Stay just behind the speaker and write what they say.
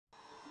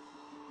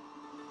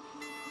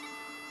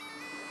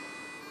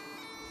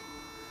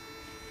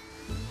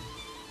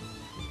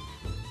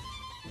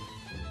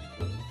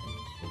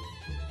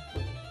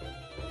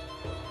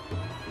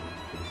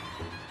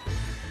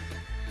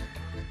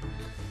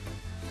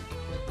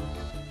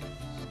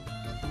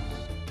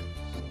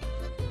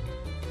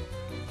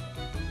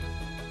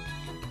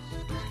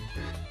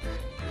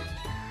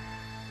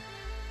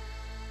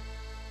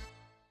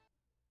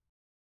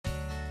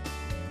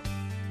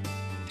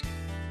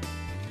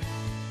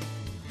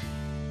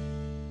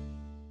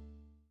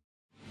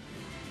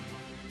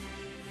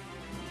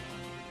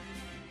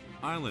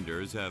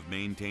Islanders have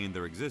maintained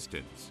their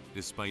existence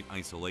despite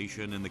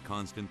isolation and the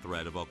constant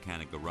threat of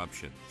volcanic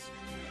eruptions.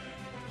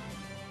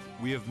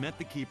 We have met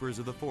the keepers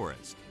of the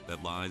forest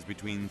that lies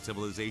between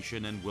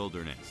civilization and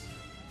wilderness.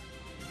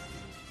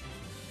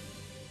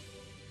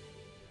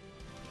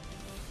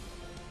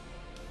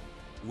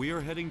 We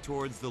are heading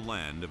towards the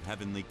land of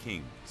heavenly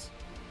kings.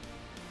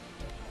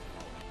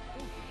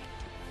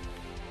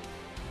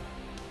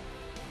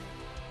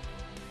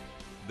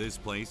 This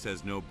place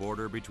has no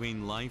border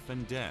between life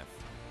and death.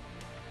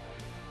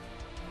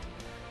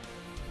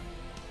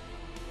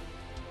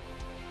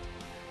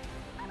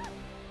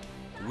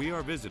 We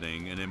are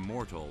visiting an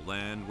immortal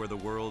land where the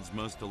world's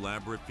most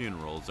elaborate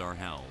funerals are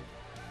held.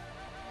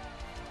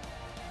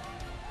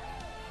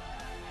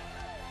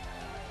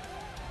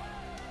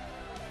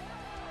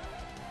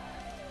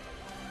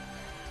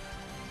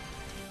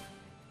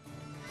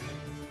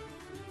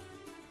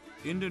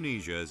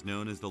 Indonesia is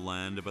known as the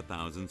land of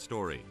 1,000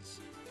 stories.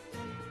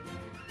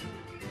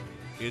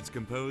 It's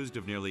composed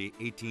of nearly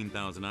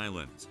 18,000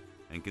 islands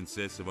and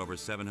consists of over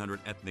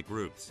 700 ethnic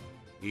groups,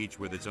 each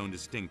with its own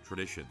distinct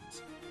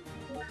traditions.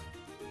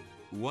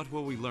 What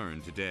will we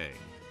learn today?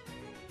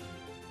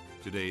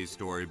 Today's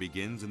story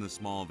begins in the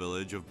small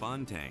village of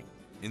Banteng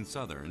in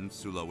southern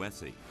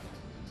Sulawesi.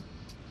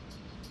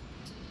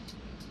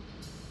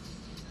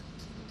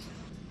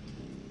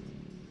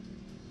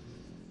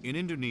 In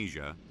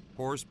Indonesia,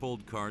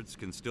 horse-pulled carts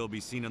can still be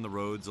seen on the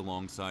roads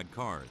alongside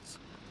cars.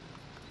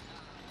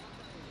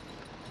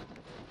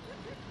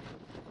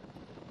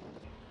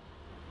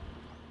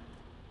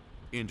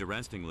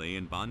 Interestingly,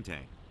 in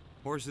Banteng,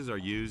 horses are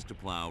used to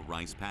plow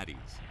rice paddies.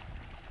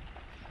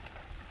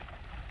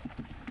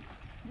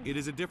 It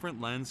is a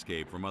different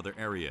landscape from other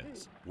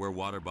areas where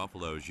water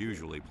buffaloes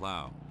usually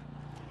plow.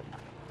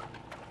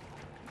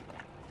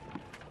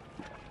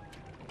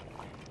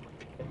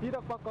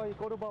 Tidak pakai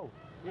korobau?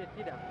 Ya,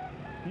 tidak.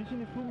 Di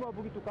sini semua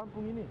begitu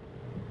kampung ini?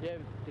 Ya,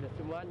 tidak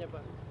semuanya,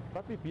 Pak.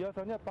 Tapi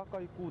biasanya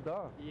pakai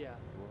kuda? Iya.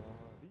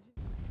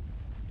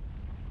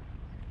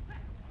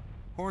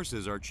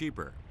 Horses are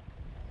cheaper.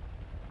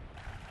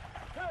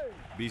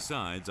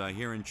 Besides, I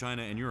hear in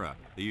China and Europe,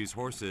 they use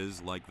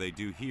horses like they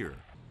do here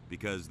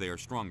because they are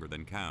stronger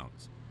than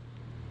cows.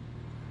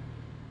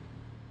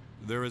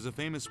 There is a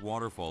famous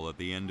waterfall at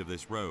the end of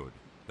this road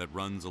that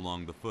runs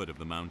along the foot of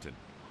the mountain.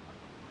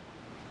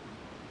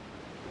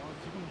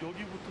 지금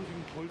여기부터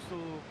지금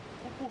벌써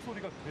폭포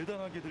소리가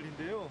대단하게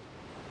들린대요.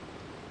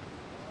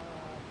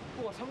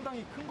 폭포가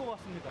상당히 큰 것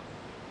같습니다.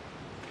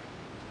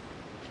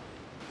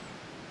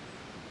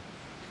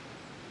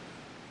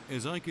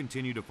 As I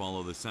continue to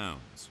follow the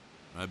sounds,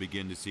 I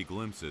begin to see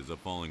glimpses of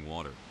falling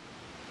water.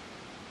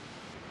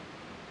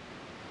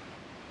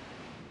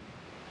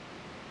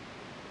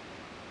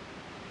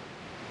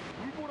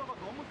 물보라가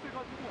너무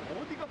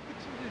세가지고 어디가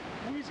끝인지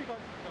보이지가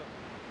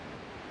않습니다.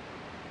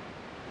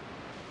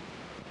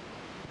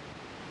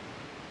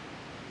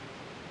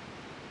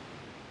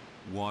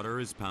 Water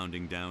is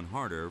pounding down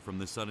harder from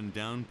the sudden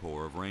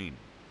downpour of rain.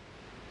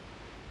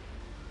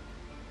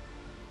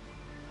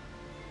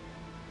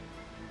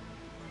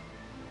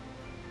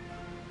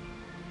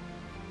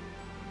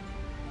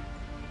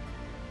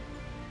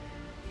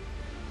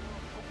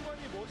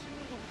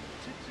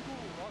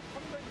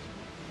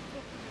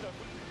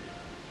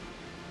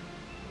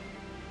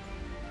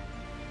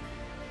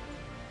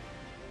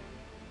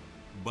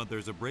 But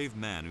there's a brave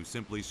man who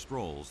simply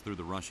strolls through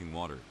the rushing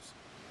waters.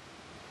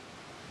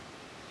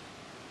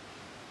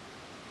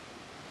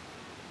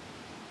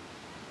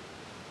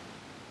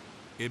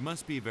 It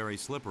must be very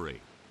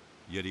slippery,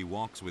 yet he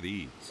walks with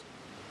ease.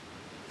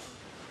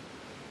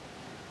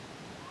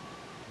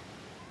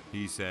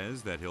 He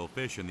says that he'll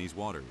fish in these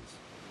waters.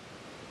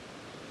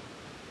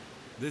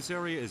 This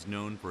area is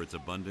known for its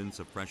abundance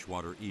of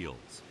freshwater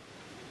eels.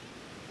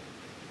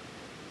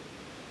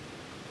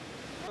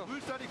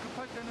 물살이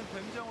급할 때는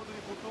뱀장어들이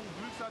보통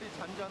물살이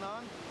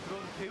잔잔한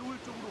그런 개울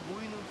쪽으로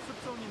모이는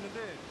습성이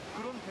있는데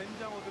그런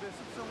뱀장어들의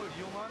습성을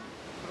이용한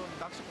그런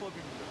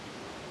낚시법입니다.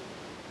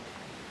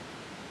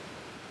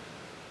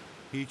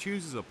 He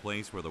chooses a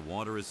place where the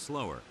water is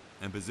slower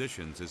and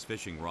positions his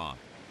fishing rod.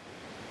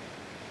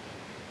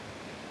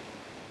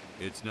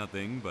 It's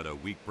nothing but a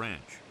weak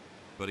branch,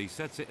 but he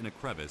sets it in a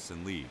crevice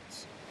and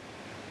leaves.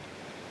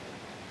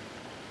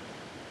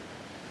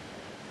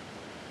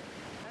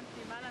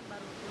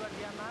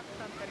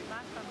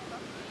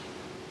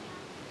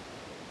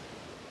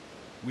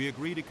 We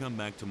agree to come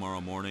back tomorrow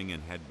morning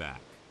and head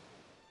back.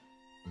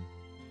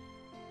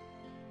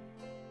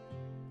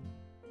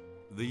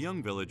 The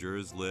young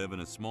villagers live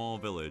in a small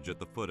village at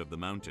the foot of the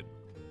mountain.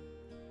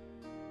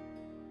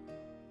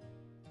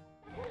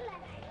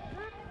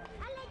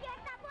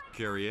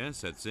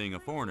 Curious at seeing a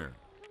foreigner,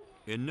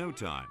 in no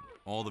time,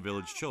 all the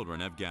village children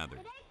have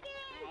gathered.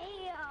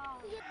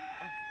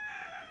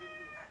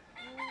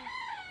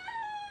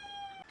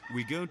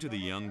 We go to the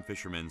young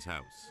fisherman's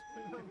house.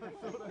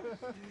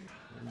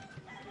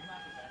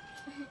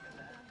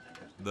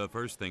 The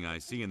first thing I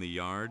see in the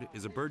yard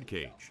is a bird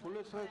cage.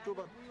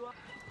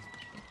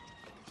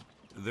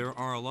 There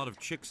are a lot of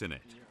chicks in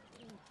it.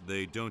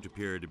 They don't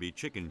appear to be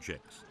chicken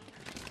chicks.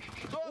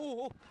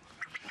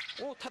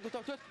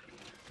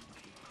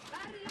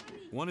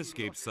 One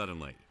escapes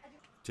suddenly,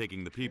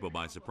 taking the people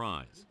by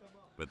surprise.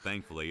 But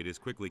thankfully, it is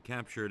quickly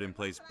captured and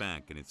placed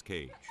back in its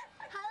cage.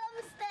 Halo,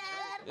 Mister.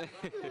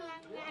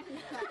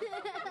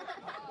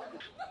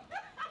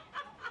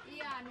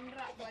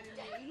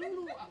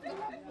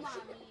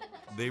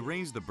 They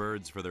raise the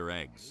birds for their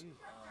eggs.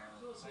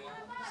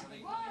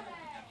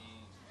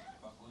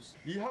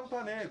 이 한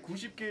판에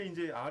 90개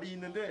이제 알이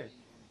있는데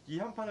이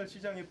한 판을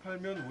시장에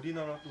팔면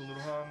우리나라 돈으로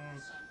한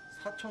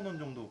 4,000원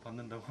정도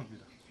받는다고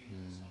합니다.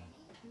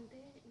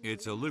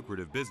 It's a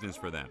lucrative business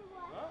for them.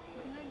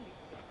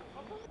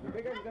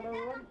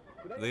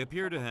 They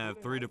appear to have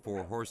 3 to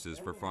 4 horses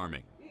for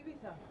farming.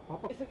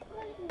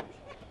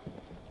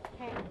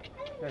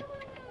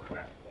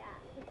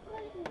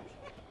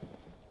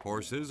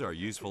 Horses are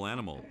useful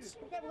animals.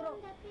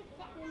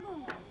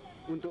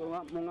 Untuk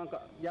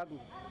mengangkat jagung.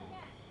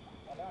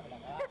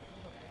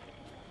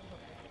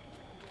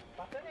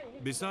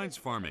 Besides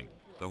farming,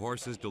 the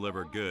horses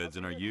deliver goods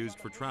and are used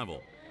for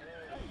travel.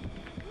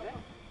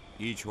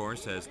 Each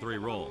horse has 3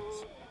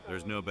 roles.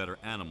 There's no better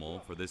animal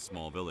for this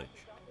small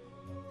village.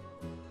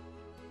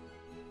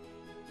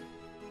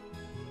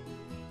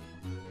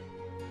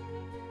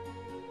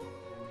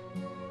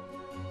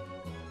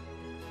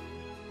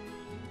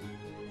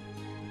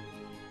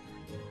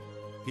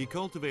 He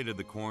cultivated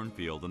the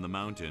cornfield in the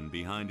mountain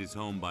behind his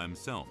home by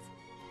himself.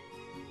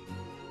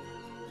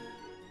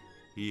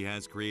 He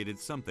has created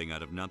something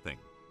out of nothing.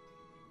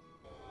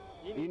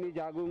 Ini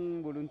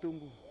jagung belum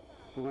tumbuh.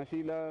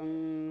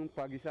 Penghasilan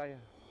pagi saya.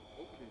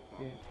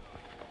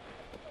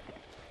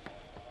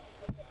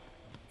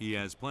 He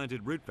has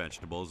planted root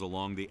vegetables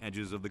along the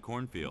edges of the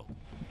cornfield.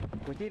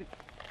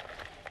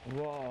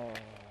 Wow.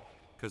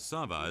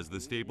 Cassava is the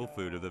staple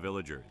food of the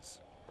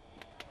villagers.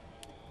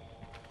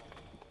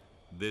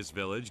 This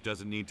village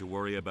doesn't need to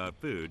worry about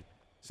food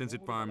since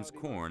it farms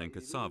corn and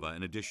cassava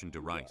in addition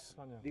to rice.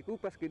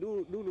 Dikupas ke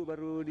dulu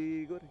baru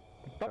digoreng.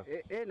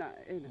 Enak.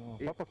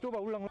 밥박 좁아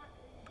울랑.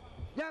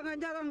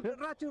 Jangan,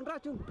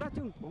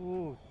 racun.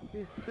 오,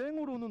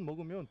 생으로는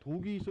먹으면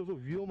독이 있어서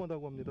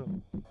위험하다고 합니다.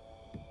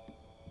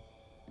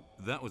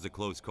 That was a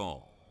close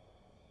call.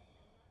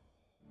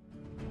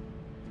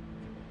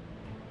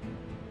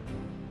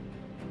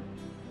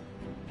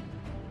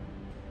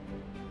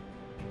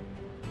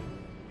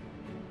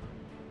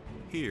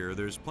 Here,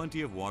 there's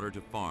plenty of water to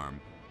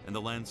farm, and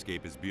the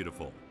landscape is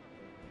beautiful.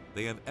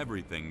 They have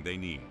everything they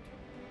need.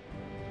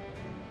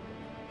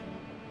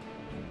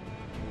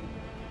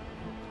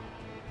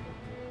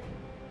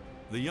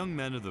 The young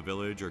men of the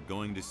village are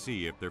going to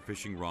see if their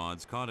fishing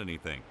rods caught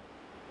anything.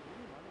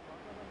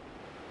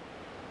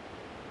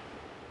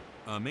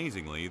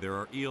 Amazingly, there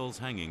are eels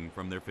hanging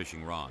from their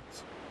fishing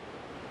rods.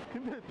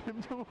 근데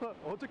뱀장어가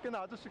어저께는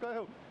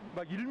아저씨가요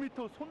막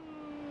 1m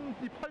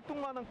손이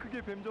팔뚝만한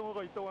크기의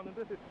뱀장어가 있다고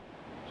하는데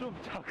좀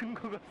작은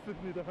것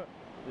같습니다.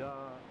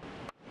 야.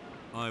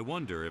 I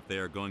wonder if they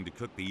are going to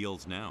cook the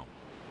eels now.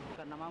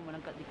 Karena mau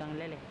menangkap ikan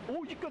lele.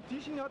 오, 이까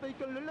디신이 하다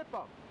이까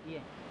렐레빠.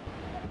 Iya.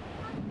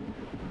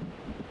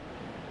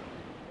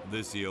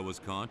 This eel was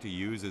caught to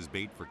use as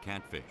bait for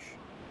catfish.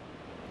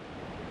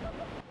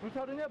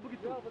 불사르냐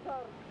부기트? 야,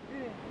 불사르.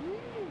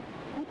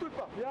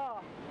 구틀빠.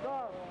 야,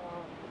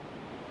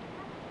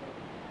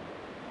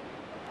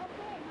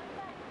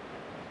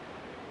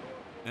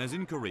 As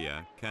in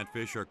Korea,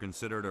 catfish are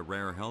considered a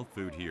rare health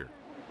food here.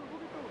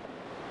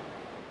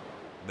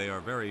 They are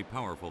very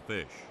powerful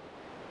fish.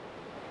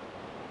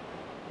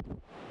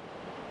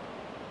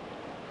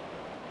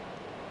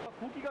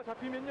 고기가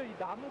잡히면요, 이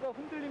나무가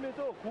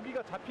흔들리면서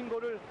고기가 잡힌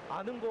거를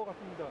아는 것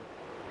같습니다.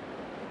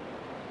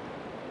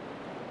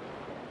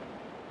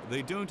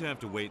 They don't have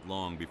to wait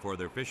long before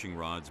their fishing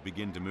rods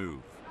begin to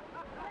move.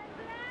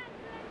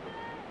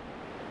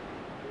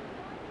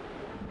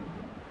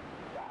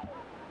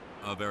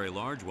 A very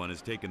large one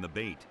has taken the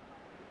bait,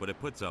 but it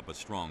puts up a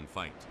strong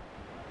fight.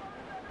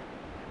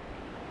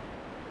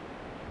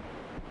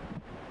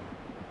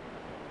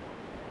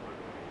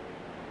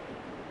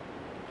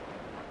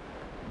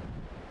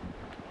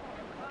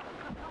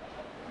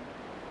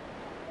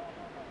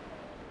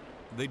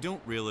 They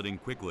don't reel it in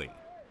quickly,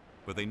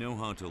 but they know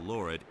how to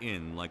lure it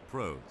in like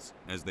pros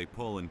as they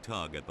pull and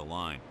tug at the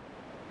line.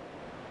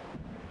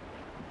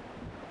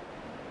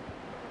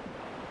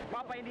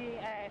 Apa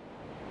ini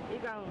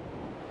ikan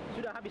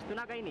sudah habis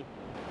tenaga ini?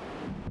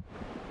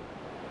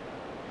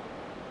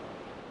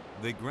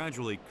 They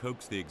gradually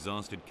coax the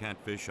exhausted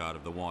catfish out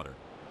of the water.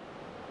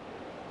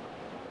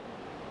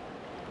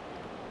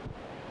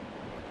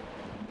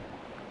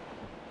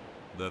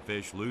 The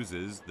fish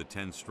loses the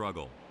tense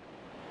struggle.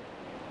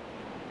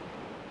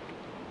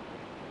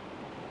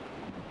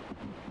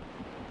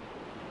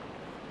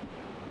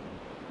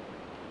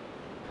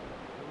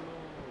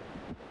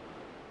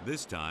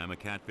 This time, a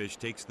catfish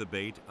takes the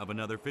bait of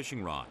another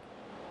fishing rod.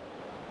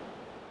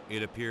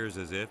 It appears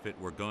as if it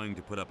were going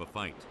to put up a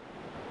fight.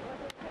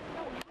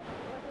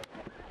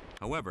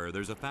 However,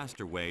 there's a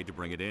faster way to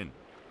bring it in.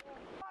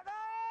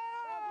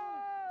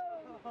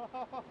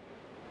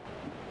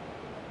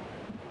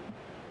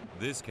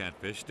 This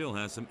catfish still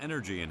has some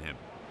energy in him.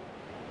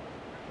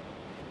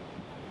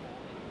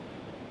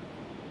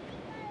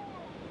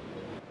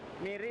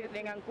 Mirip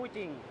dengan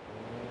kucing.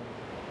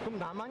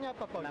 그럼 namanya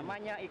apa, Pak?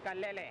 Namanya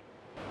ikan lele.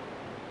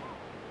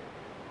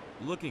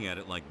 Looking at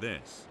it like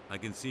this, I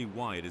can see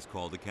why it is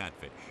called a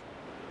catfish.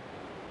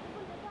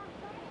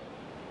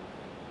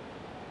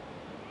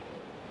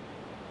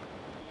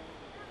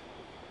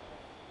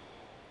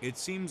 It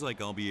seems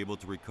like I'll be able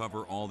to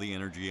recover all the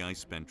energy I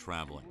spent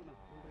traveling.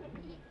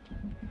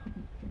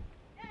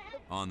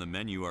 On the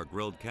menu are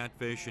grilled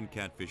catfish and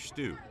catfish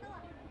stew.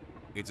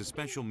 It's a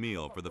special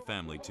meal for the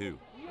family too.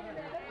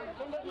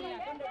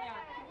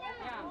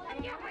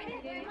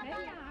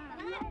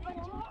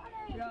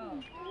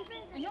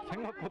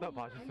 생각보다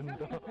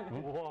맛있습니다.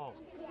 와,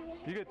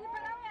 이게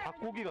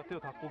닭고기 같아요,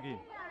 닭고기.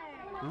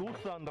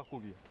 로스한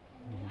닭고기.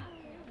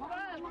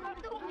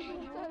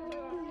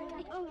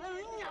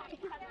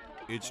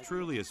 It's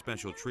truly a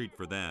special treat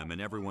for them, and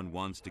everyone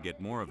wants to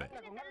get more of it.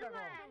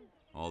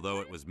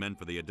 Although it was meant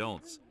for the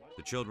adults,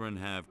 the children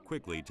have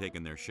quickly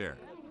taken their share.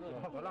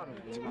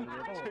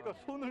 제가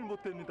손을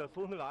못 댑니다.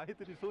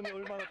 아이들이 손이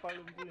얼마나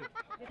빠른지.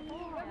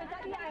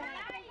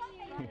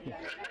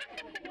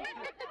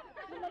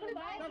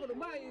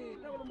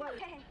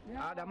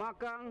 Ada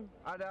makang,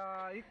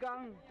 ada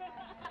ikan,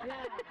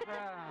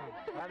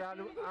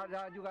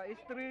 ada juga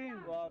istri,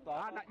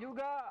 anak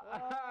juga.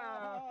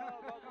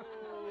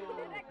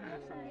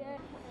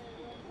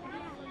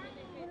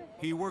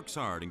 He works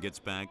hard and gets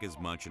back as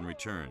much in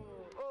return.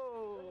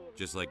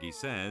 Just like he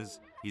says,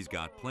 he's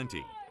got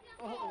plenty.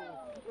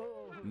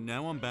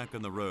 Now I'm back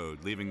on the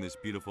road, leaving this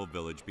beautiful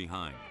village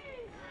behind.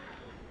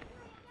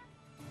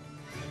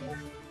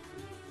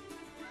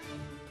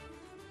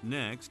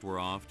 Next, we're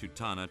off to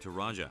 3.Tana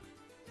Toraja,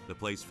 the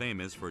place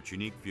famous for its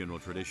unique funeral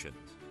traditions.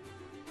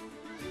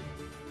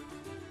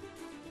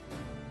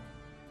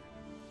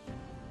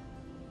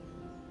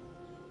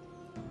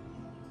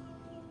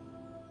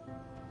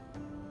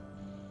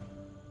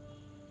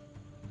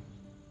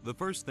 The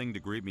first thing to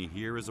greet me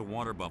here is a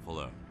water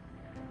buffalo.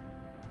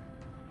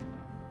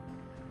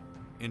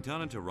 In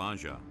 3.Tana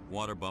Toraja,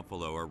 water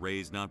buffalo are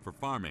raised not for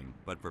farming,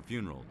 but for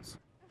funerals.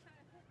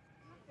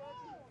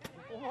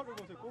 꼬마를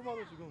보세요.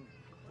 꼬마도 지금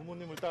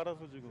부모님을 따라서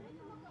지금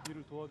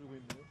일을 도와주고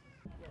있네요.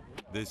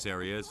 This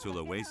area is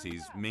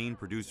Sulawesi's main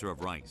producer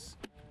of rice.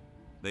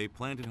 They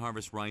plant and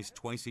harvest rice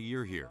twice a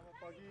year here.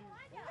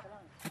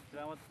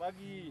 Selamat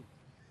pagi.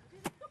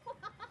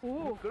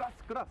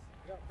 Keras.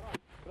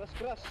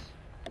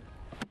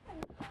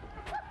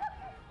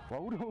 와,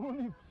 우리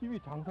어머님 힘이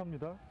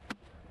장사입니다.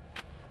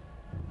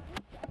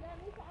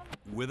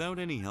 Without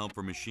any help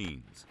from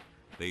machines,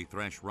 they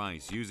thresh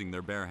rice using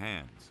their bare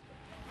hands.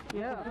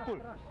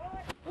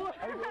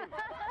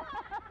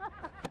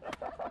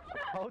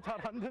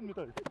 잘안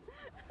됩니다.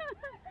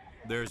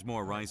 There's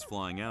more rice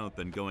flying out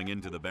than going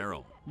into the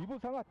barrel. 이부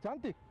상아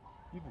잔뜩.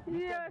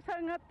 Iya,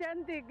 sangat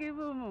cantik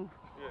ibumu.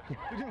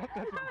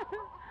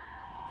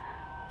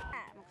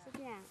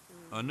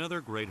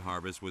 Another great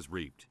harvest was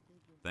reaped,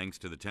 thanks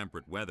to the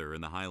temperate weather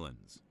in the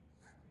highlands.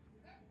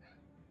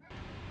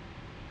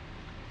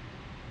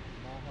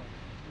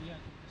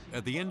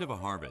 At the end of a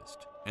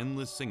harvest,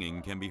 endless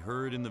singing can be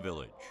heard in the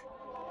village.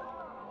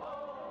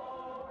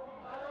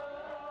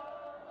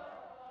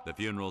 The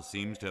funeral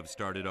seems to have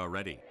started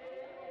already.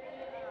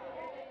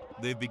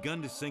 They've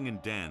begun to sing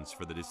and dance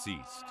for the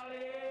deceased.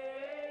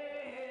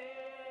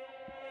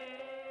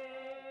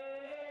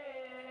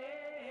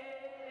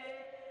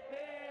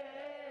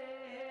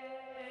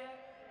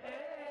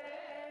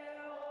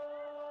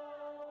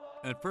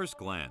 At first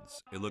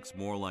glance, it looks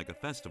more like a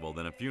festival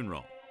than a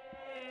funeral.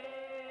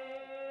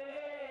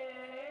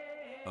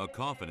 A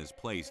coffin is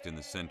placed in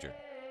the center.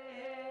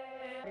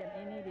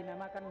 Ini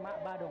dinamakan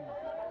Mak Badong.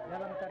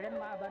 Dalam tarian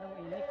Mak Badong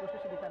ini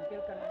khusus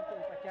ditampilkan untuk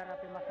upacara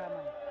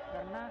pemakaman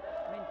karena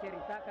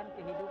menceritakan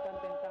kehidupan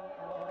tentang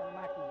orang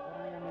mati,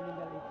 orang yang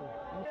meninggal itu.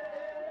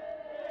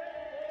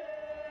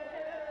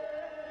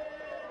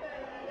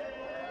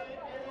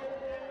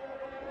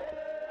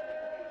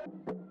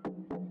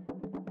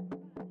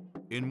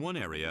 In one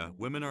area,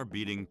 women are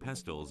beating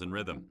pestles in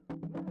rhythm.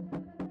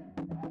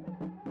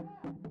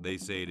 They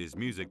say it is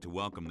music to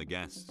welcome the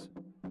guests.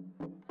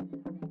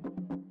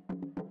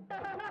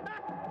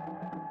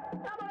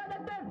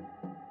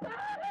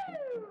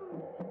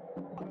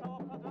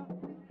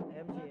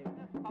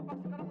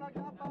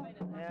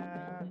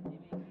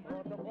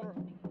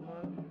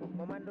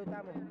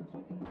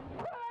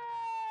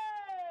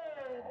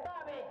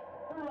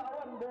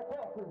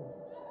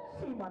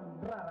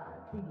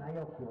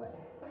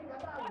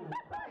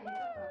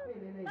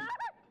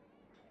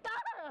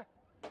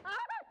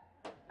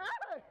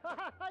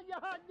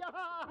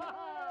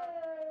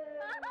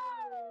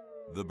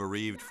 The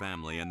bereaved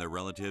family and their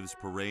relatives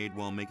parade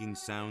while making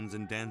sounds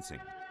and dancing.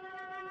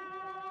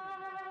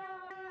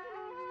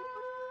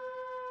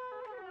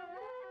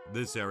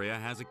 This area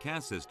has a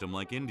caste system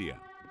like India,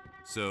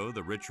 so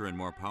the richer and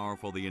more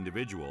powerful the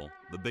individual,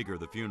 the bigger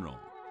the funeral.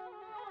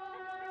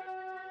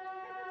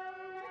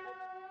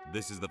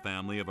 This is the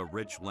family of a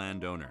rich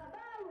landowner.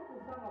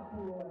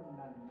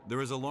 There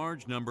is a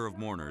large number of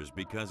mourners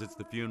because it's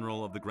the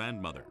funeral of the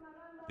grandmother,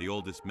 the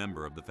oldest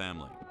member of the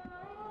family.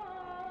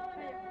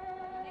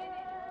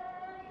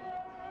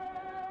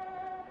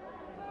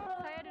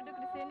 Saya duduk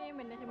di sini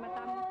menerima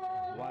tamu.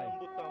 Why?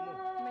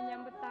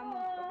 Menyambut tamu.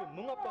 Tapi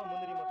mengapa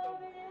menerima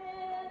tamu?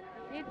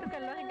 Itu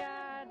keluarga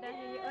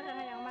dari orang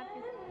yang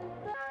mati.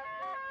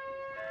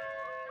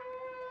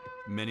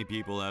 Many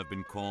people have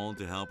been called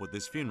to help with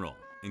this funeral,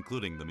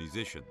 including the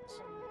musicians.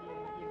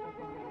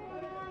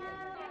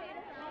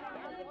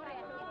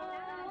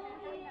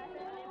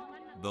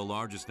 The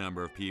largest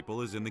number of people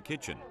is in the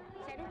kitchen.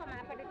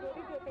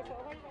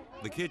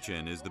 The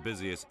kitchen is the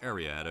busiest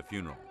area at a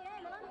funeral.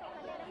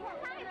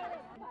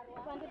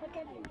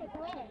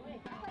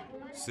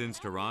 Since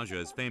Toraja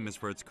is famous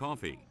for its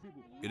coffee,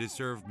 it is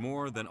served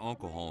more than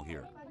alcohol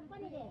here.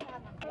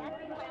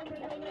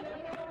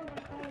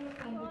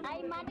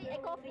 I mandi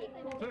coffee.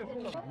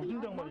 무슨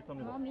장 많이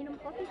탑니다. Mau minum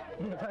kopi?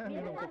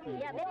 Minum kopi.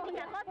 Ya, beb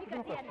tinggal kopi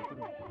kasihan.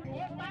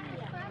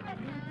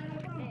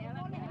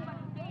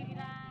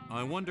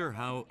 I wonder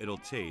how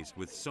it'll taste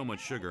with so much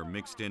sugar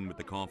mixed in with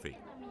the coffee.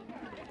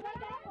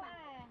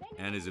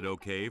 And is it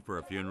okay for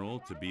a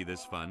funeral to be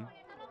this fun?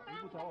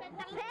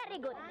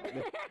 Very good.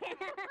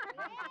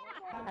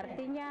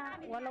 Artinya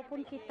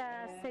walaupun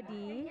kita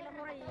sedih,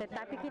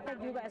 tetapi kita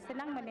juga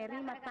senang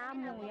menerima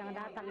tamu yang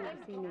datang di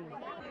sini.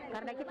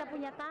 Karena kita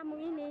punya tamu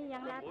ini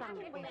yang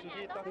datang.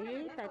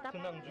 Jadi tetap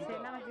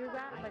senang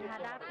juga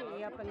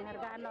menghadapi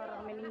penghargaan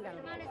orang meninggal.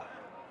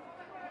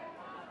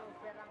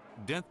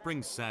 Death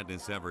brings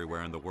sadness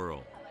everywhere in the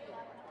world.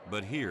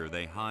 But here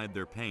they hide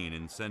their pain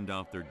and send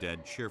off their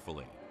dead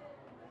cheerfully.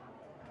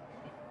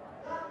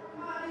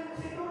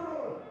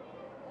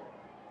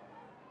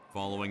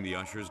 Following the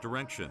usher's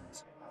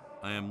directions,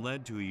 I am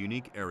led to a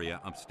unique area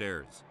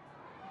upstairs.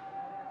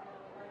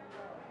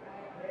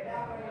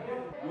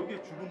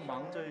 여기 죽은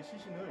망자의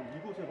시신을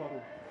이곳에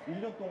바로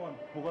 1년 동안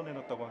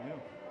보관해놨다고 하네요.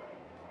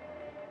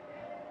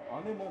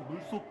 안에 뭐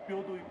물속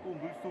뼈도 있고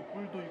물속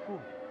뿔도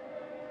있고.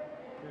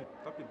 네,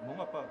 tapi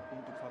mengapa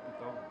untuk satu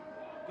tahun?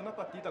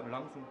 Kenapa tidak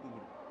langsung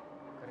kubur?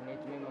 Karena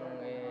itu memang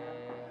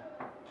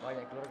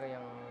banyak keluarga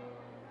yang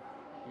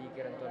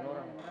pikiran tuan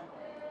orang,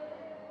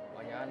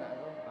 banyak anak.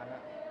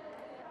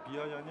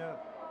 Biayanya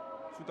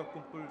sudah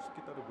kumpul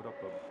sekitar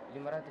berapa?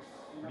 500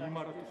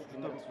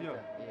 juta rupiah.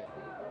 Iya.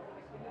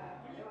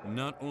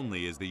 Not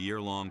only is the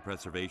year-long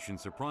preservation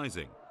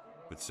surprising,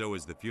 but so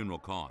is the funeral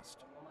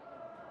cost.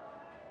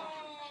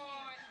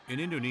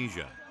 In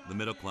Indonesia, the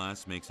middle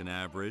class makes an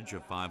average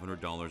of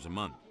 $500 a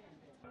month,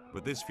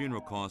 but this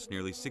funeral costs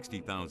nearly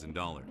 $60,000.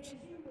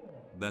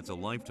 That's a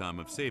lifetime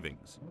of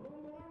savings.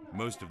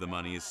 Most of the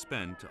money is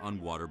spent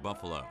on water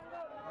buffalo.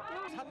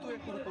 Satu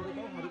ekor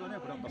kerbau harganya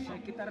berapa?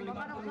 Sekitar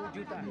 50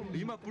 juta.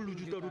 50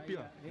 juta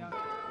rupiah.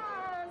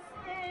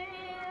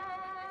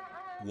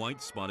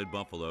 White spotted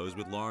buffaloes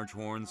with large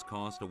horns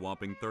cost a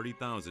whopping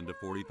 $30,000 to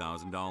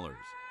 $40,000.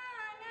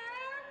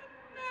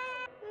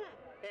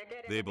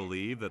 They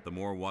believe that the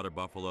more water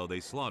buffalo they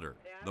slaughter,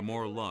 the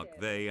more luck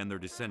they and their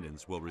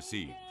descendants will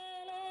receive.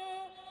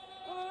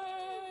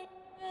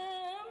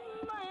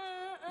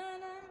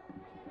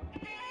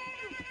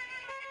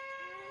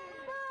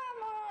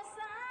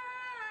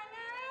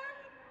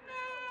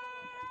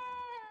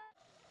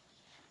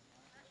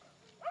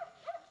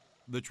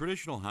 The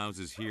traditional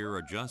houses here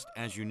are just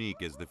as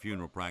unique as the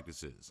funeral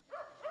practices.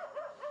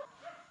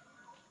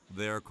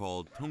 They are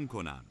called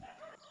tungkonan,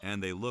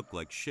 and they look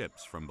like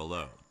ships from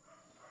below.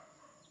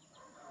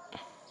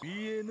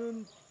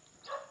 위에는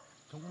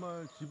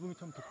정말 지붕이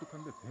참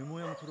독특한데 배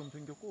모양처럼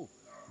생겼고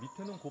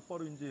밑에는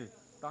곧바로 이제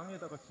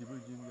땅에다가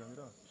집을 지은 게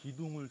아니라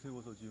기둥을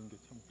세워서 지은 게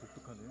참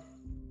독특하네요.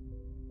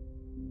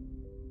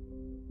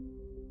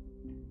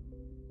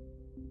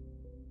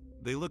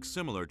 They look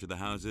similar to the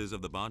houses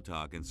of the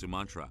Batak in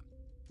Sumatra,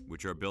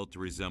 which are built to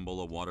resemble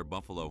a water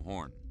buffalo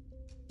horn.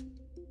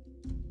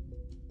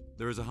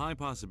 There is a high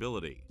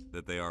possibility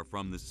that they are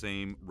from the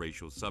same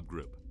racial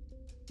subgroup.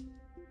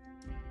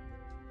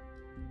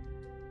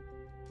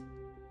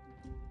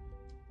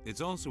 It's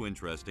also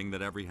interesting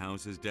that every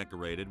house is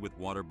decorated with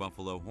water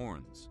buffalo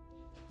horns.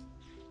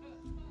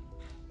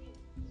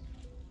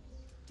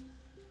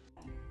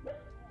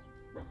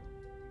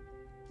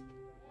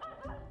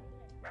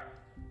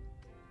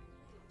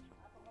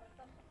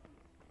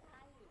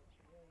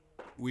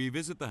 We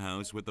visit the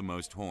house with the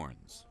most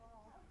horns.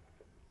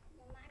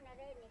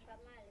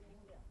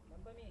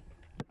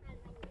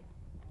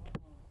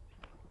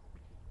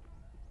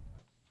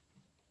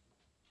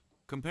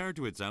 Compared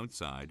to its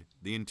outside,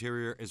 the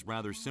interior is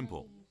rather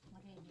simple.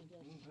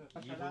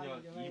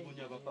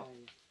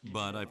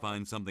 But I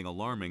find something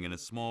alarming in a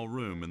small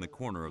room in the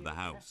corner of the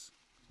house.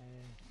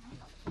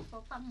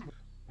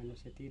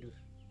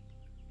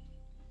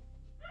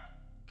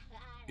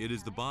 It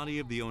is the body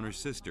of the owner's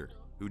sister,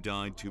 who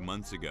died 2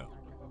 months ago.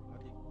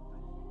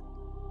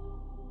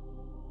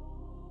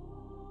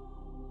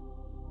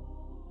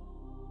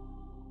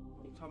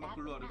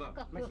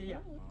 Masih ya,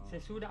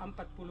 sesudah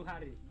 40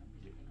 hari.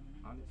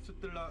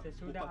 setelah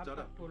Sesudah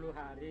upacara 40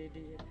 hari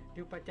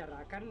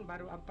diupacarakan,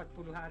 baru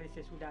 40 hari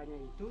sesudahnya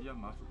itu dia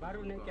masuk ke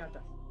baru naik ke surga.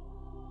 atas.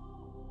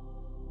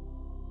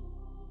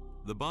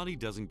 The body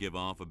doesn't give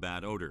off a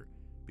bad odor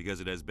because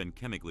it has been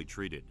chemically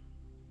treated.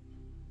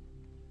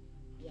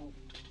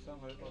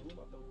 Sangat harum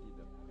atau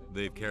tidak?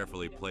 They've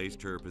carefully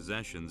placed her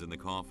possessions in the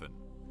coffin.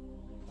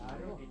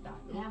 Baru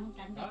ditaruh.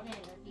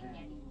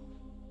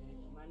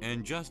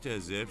 And just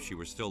as if she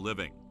were still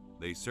living,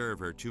 they serve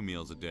her 2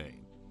 meals a day.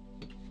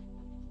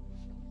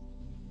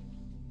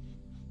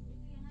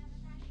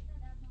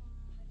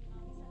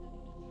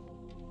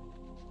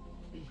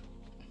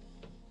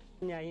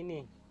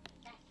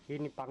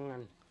 Ini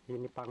pangan.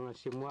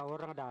 Semua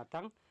orang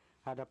datang,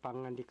 ada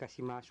pangan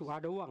dikasih masuk,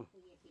 ada uang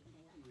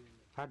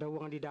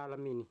di dalam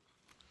ini.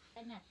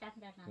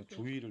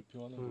 주의를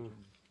표하는 거죠.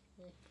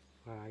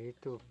 Nah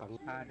itu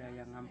ada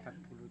yang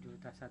 40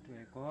 juta satu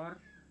ekor,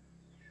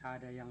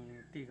 ada yang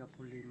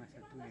 35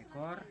 satu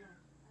ekor.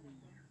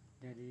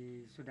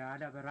 Jadi sudah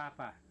ada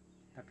berapa,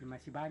 tapi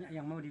masih banyak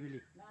yang mau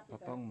dibeli.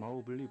 Papang mau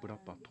beli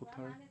berapa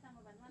total?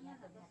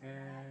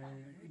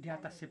 Di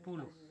atas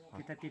 10.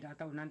 Kita tidak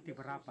tahu nanti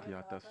berapa. Di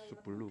atas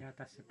 10. Di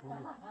atas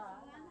 10.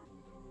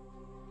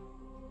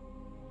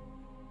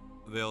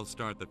 They'll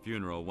start the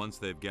funeral once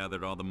they've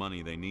gathered all the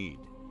money they need.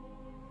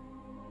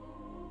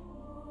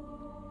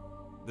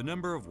 The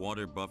number of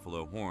water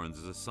buffalo horns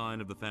is a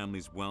sign of the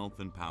family's wealth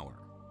and power.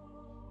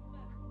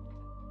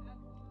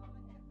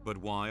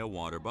 But why a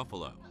water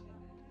buffalo?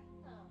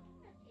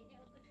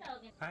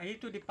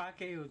 Itu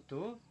dipakai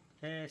itu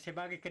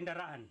sebagai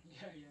kendaraan.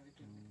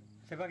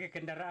 Sebagai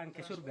kendaraan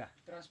ke surga.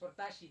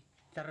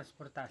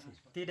 Transportasi.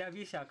 Tidak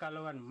bisa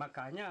kalau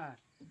makanya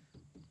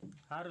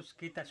harus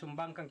kita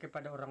sumbangkan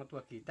kepada orang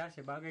tua kita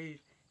sebagai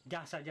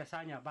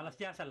jasa-jasanya, balas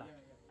jasa lah.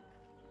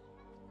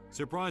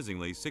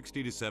 Surprisingly,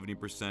 60 to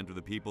 70% of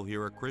the people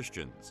here are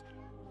Christians.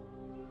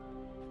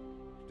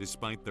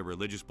 Despite their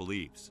religious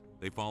beliefs,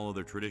 they follow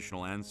their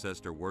traditional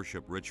ancestor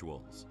worship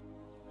rituals.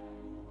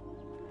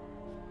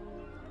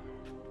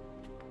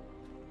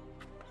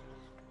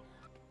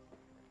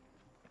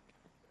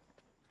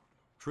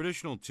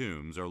 Traditional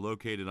tombs are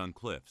located on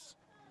cliffs.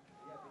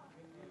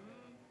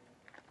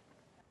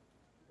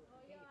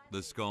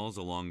 The skulls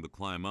along the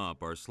climb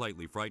up are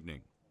slightly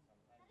frightening.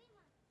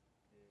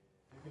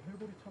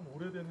 해골이 참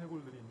오래된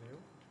해골들이 있네요.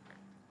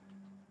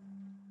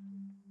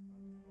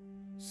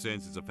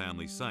 Since it's a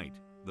family site,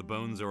 the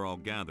bones are all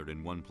gathered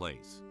in one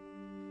place.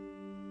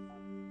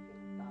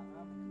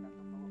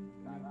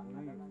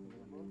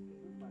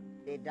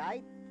 They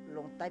died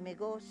long time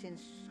ago,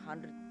 since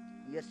 100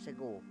 years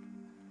ago.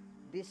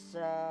 These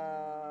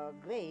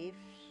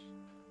graves,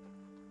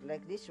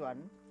 like this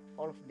one,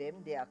 all of them,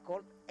 they are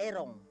called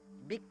erong,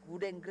 big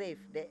wooden grave.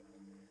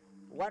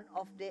 One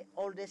of the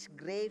oldest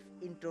grave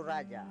in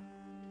Toraja.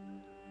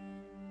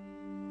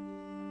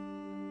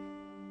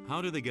 How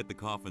do they get the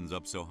coffins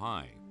up so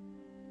high?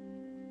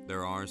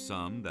 There are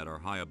some that are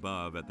high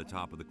above at the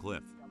top of the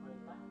cliff.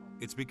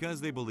 It's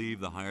because they believe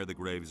the higher the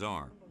graves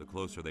are, the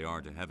closer they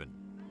are to heaven.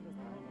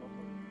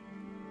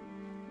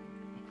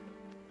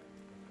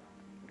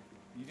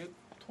 이게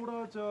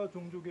토라자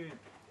종족의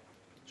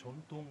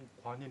전통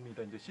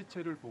관입니다. 이제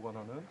시체를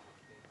보관하는.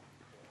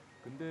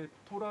 근데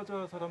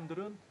토라자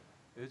사람들은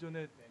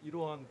예전에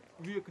이러한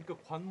위에 그러니까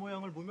관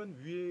모양을 보면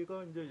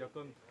위에가 이제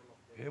약간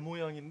배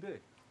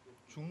모양인데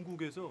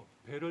중국에서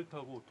배를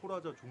타고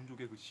토라자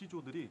종족의 그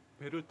시조들이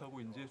배를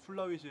타고 이제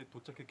술라웨시에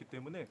도착했기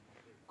때문에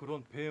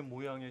그런 배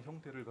모양의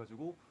형태를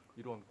가지고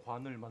이러한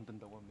관을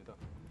만든다고 합니다.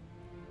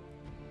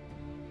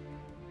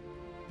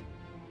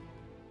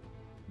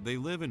 They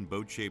live in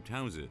boat-shaped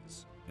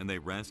houses, and they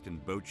rest in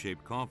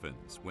boat-shaped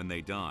coffins when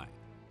they die,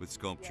 with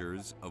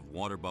sculptures of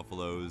water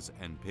buffaloes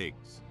and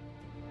pigs.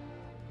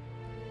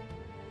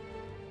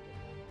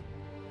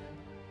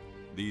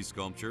 These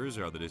sculptures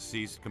are the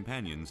deceased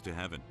companions to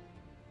heaven.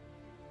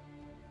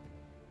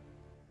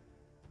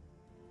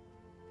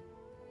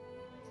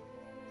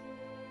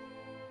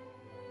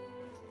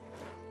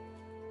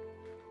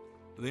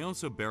 They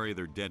also bury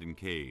their dead in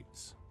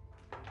caves.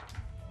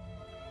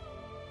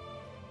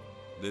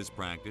 This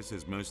practice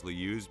is mostly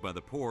used by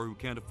the poor who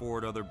can't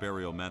afford other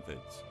burial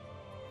methods.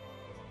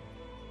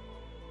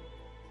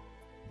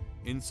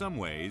 In some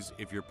ways,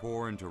 if you're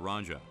poor in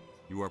Toraja,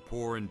 you are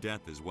poor in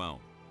death as well.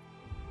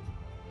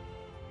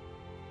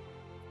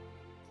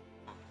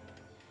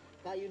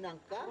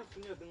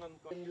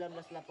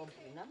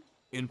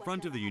 In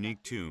front of the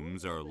unique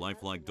tombs are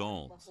lifelike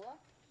dolls.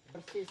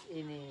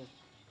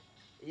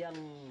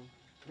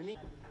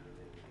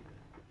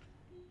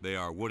 They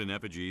are wooden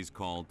effigies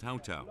called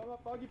tautau.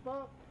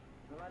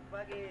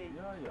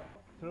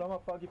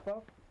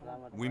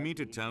 We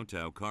meet a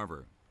tautau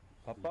carver.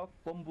 바빡,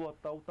 뻔부와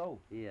따우따우.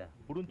 Iya.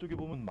 오른쪽에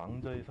보면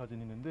망자의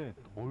사진이 있는데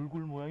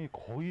얼굴 모양이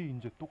거의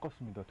이제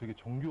똑같습니다. 되게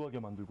정교하게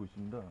만들고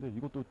있습니다. 네,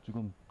 이것도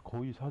지금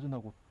거의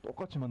사진하고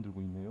똑같이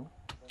만들고 있네요.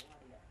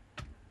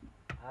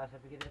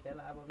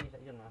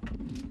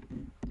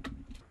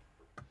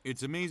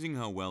 It's amazing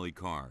how well he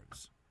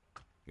carves.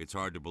 It's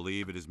hard to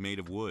believe it is made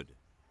of wood.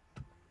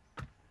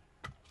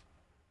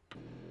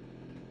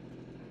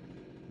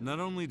 Not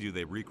only do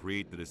they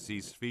recreate the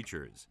deceased's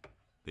features,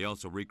 they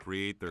also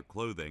recreate their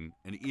clothing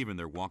and even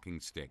their walking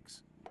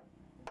sticks.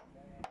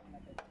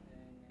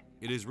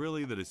 It is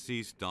really the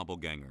deceased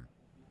doppelganger.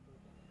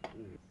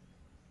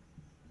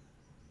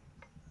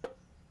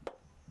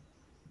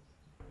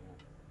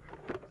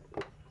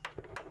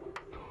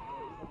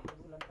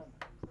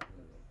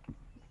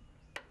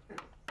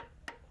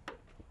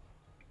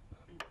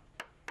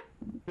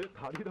 제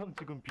다리랑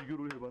지금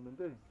비교를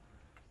해봤는데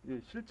예,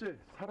 실제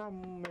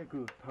사람의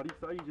그 다리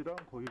사이즈랑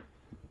거의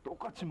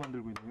똑같이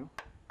만들고 있네요.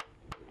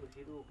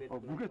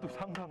 무게도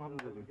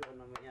상당합니다.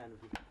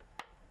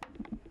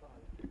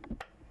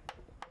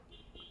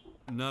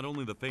 Not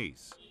only the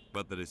face,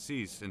 but the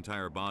deceased's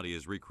entire body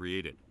is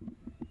recreated.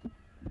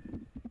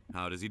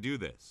 How does he do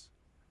this?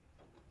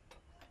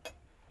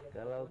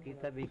 Kalau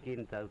kita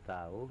bikin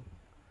tahu-tahu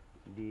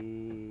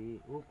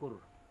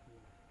diukur,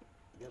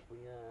 dia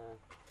punya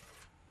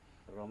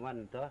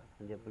roman toh,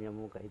 dia punya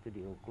muka itu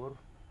diukur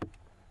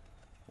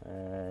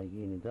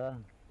gini toh,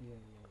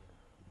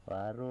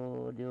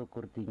 baru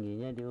diukur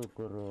tingginya,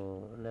 diukur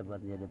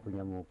lebarnya dia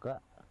punya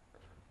muka,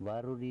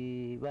 baru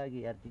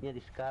dibagi, artinya di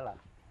skala,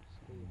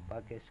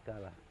 pakai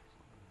skala.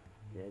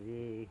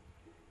 Jadi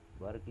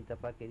baru kita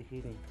pakai di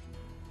sini.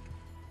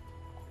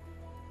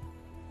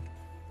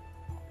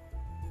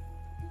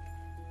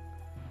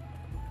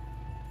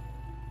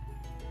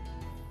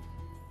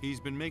 He's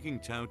been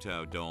making Tau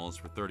dolls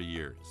for 30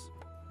 years.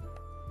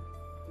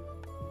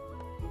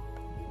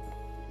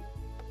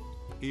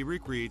 He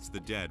recreates the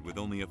dead with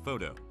only a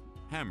photo,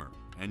 hammer,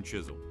 and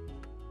chisel.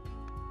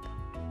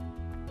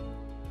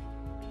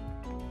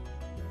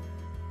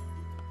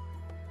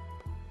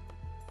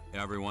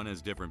 Everyone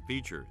has different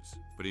features,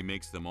 but he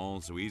makes them all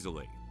so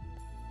easily.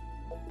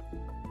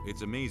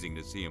 It's amazing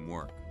to see him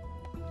work.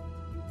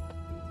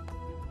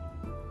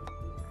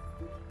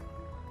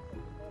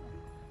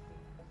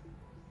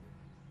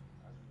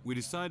 We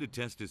decide to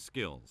test his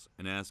skills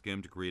and ask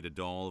him to create a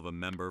doll of a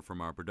member from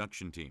our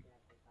production team.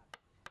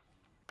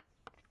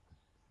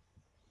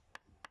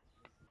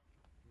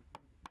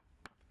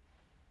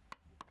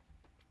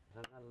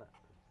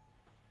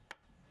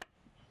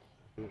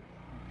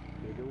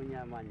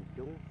 Hidungnya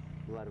mancung,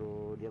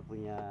 baru dia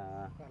punya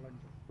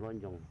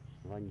lonjong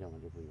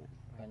dia punya.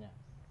 Mukanya.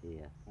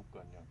 Iya.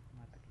 Mukanya.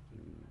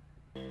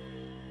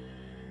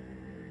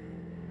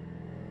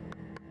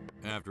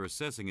 After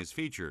assessing his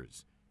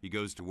features, he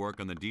goes to work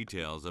on the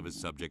details of his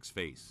subject's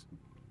face.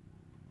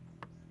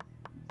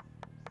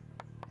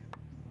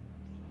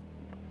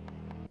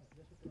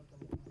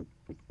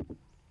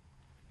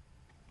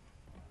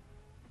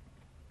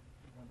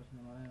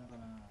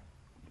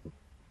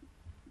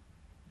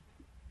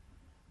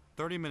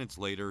 "30 minutes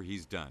later,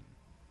 he's done.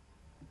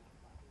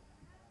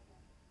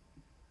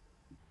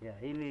 Ya,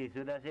 ini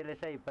sudah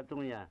selesai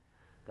patungnya.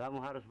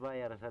 Kamu harus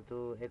bayar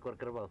 1 ekor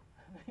kerbau.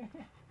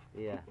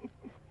 Iya.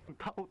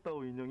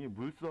 타오타오 인형이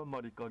물수 한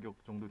마리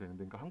가격 정도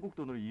되는데, 그러니까 한국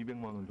돈으로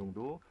 200만 원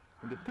정도.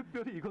 근데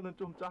특별히 이거는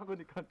좀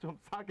작으니까 좀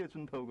싸게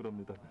준다고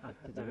그럽니다.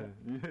 진짜요?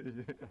 예,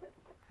 예.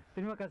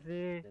 Terima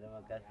kasih.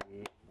 Terima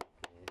kasih.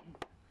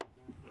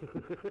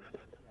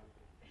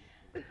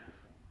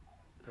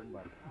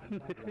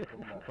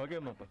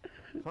 Bagaimana Pak?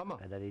 Sama.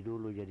 Dari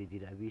dulu jadi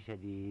tidak bisa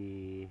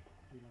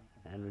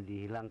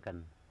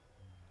dihilangkan.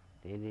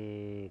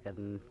 Ini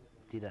kan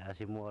tidak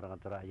semua orang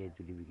Toraja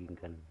itu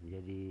dibikinkan.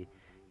 Jadi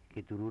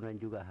keturunan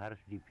juga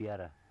harus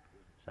dipiara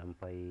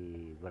sampai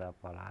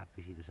berapa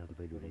lapis itu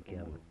sampai dunia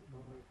kiamat.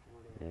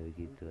 Ya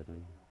begitu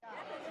katanya.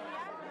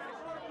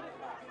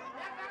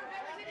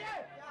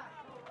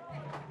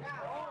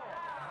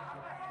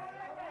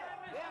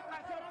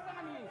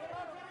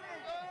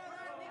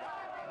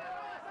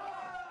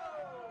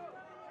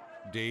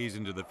 Days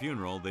into the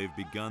funeral, they've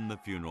begun the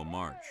funeral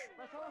march.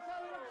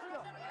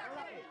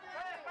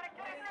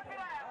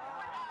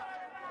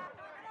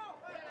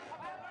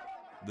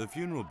 The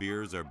funeral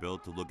biers are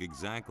built to look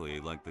exactly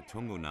like the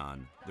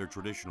Tunggunan, their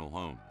traditional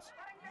homes.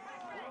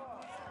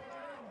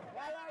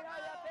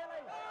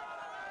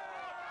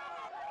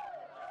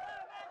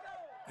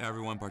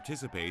 Everyone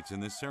participates in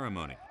this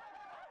ceremony.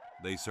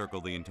 They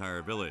circle the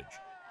entire village,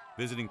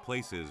 visiting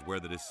places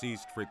where the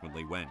deceased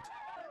frequently went.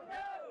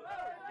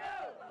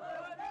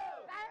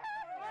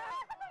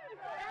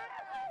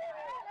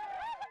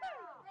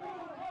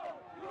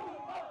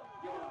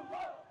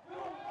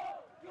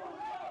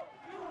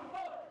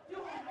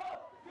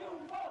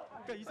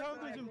 그러니까 이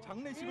사람들이 지금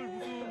장례식을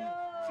무슨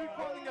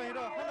슬퍼하는 게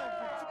아니라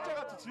하나의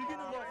축제같이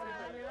즐기는 것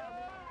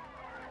같습니다.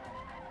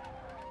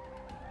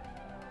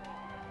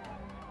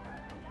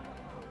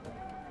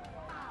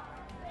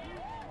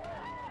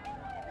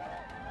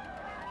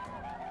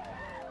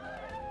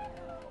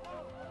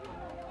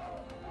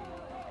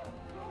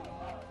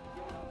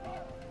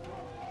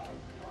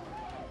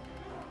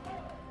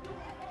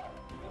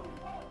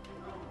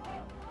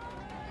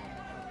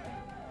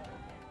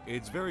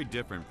 It's very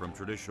different from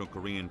traditional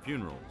Korean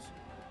funerals,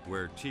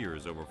 where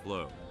tears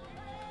overflow.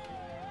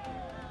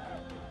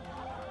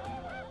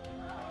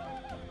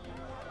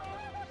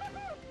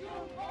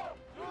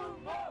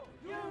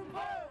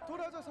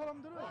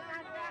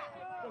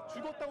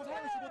 사랑했다고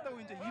사랑이 죽었다고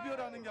이제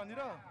이별하는 게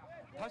아니라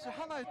다시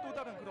하나의 또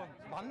다른 그런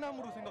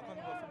만남으로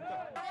생각하는 것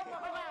같습니다.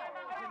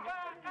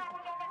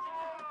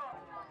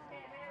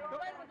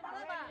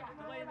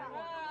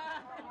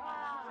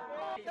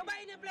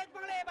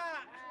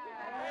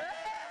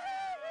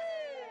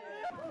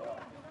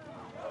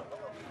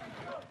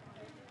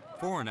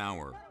 For an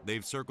hour,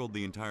 they've circled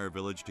the entire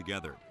village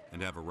together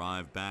and have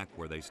arrived back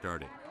where they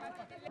started.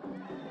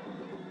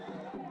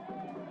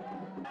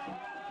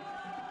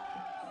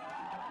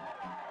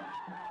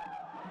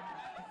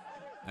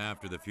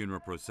 After the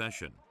funeral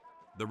procession,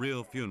 the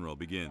real funeral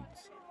begins.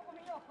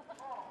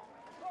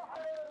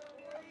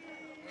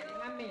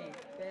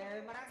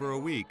 For a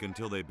week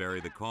until they bury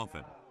the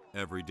coffin,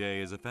 every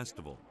day is a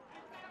festival.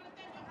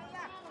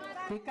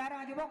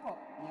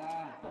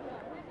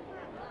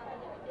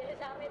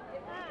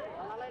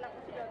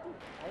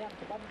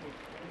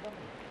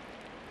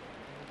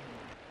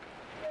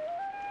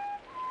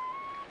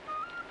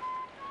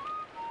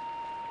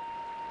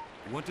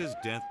 What does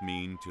death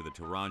mean to the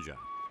Toraja?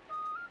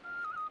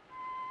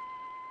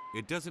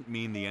 It doesn't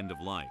mean the end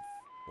of life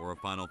or a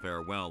final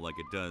farewell like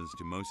it does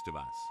to most of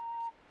us.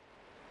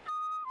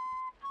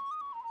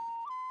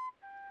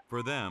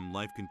 For them,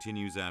 life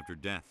continues after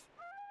death,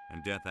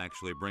 and death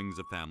actually brings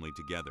a family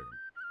together.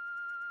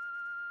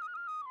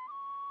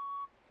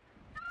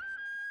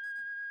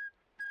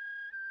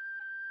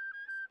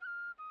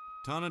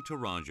 Tana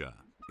Toraja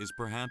is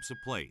perhaps a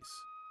place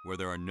where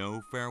there are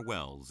no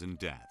farewells in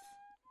death.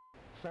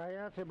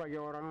 Saya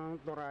sebagai orang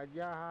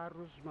Toraja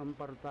harus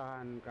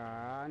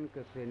mempertahankan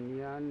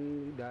kesenian,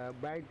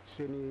 baik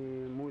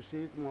seni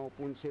musik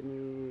maupun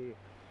seni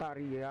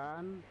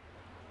tarian,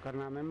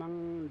 karena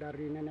memang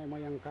dari nenek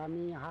moyang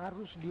kami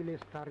harus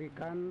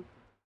dilestarikan.